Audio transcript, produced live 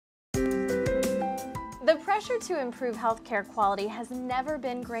The pressure to improve healthcare quality has never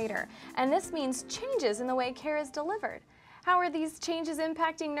been greater, and this means changes in the way care is delivered. How are these changes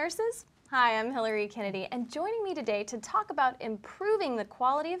impacting nurses? Hi, I'm Hillary Kennedy, and joining me today to talk about improving the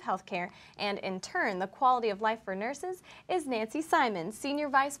quality of healthcare and, in turn, the quality of life for nurses is Nancy Simon, Senior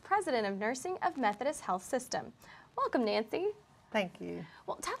Vice President of Nursing of Methodist Health System. Welcome, Nancy. Thank you.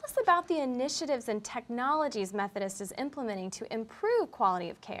 Well, tell us about the initiatives and technologies Methodist is implementing to improve quality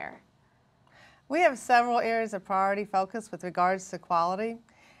of care. We have several areas of priority focus with regards to quality.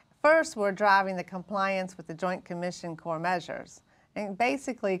 First, we're driving the compliance with the Joint Commission core measures. And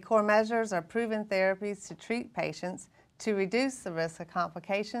basically, core measures are proven therapies to treat patients to reduce the risk of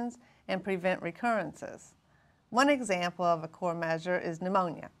complications and prevent recurrences. One example of a core measure is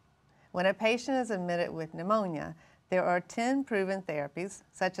pneumonia. When a patient is admitted with pneumonia, there are 10 proven therapies,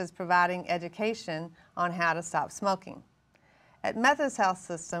 such as providing education on how to stop smoking. At Methodist Health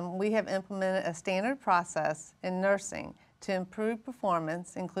System, we have implemented a standard process in nursing to improve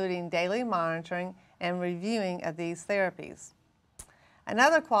performance, including daily monitoring and reviewing of these therapies.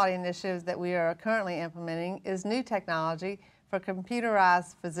 Another quality initiative that we are currently implementing is new technology for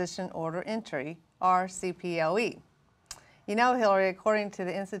computerized physician order entry, or CPOE. You know, Hillary, according to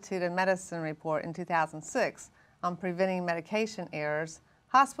the Institute of Medicine report in 2006 on preventing medication errors,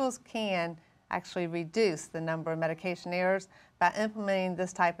 hospitals can actually reduce the number of medication errors by implementing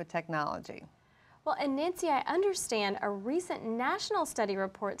this type of technology. Well, and Nancy, I understand a recent national study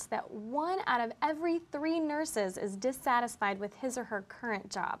reports that 1 out of every 3 nurses is dissatisfied with his or her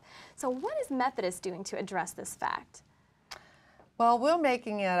current job. So what is Methodist doing to address this fact? Well, we're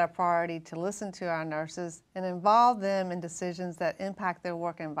making it a priority to listen to our nurses and involve them in decisions that impact their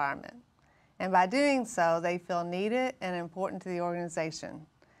work environment. And by doing so, they feel needed and important to the organization.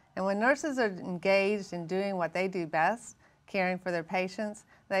 And when nurses are engaged in doing what they do best, caring for their patients,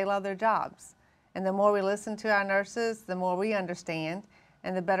 they love their jobs. And the more we listen to our nurses, the more we understand,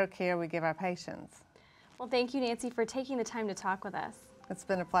 and the better care we give our patients. Well, thank you, Nancy, for taking the time to talk with us. It's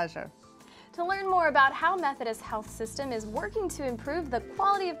been a pleasure. To learn more about how Methodist Health System is working to improve the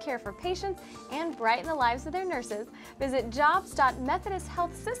quality of care for patients and brighten the lives of their nurses, visit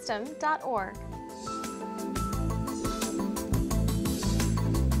jobs.methodisthealthsystem.org.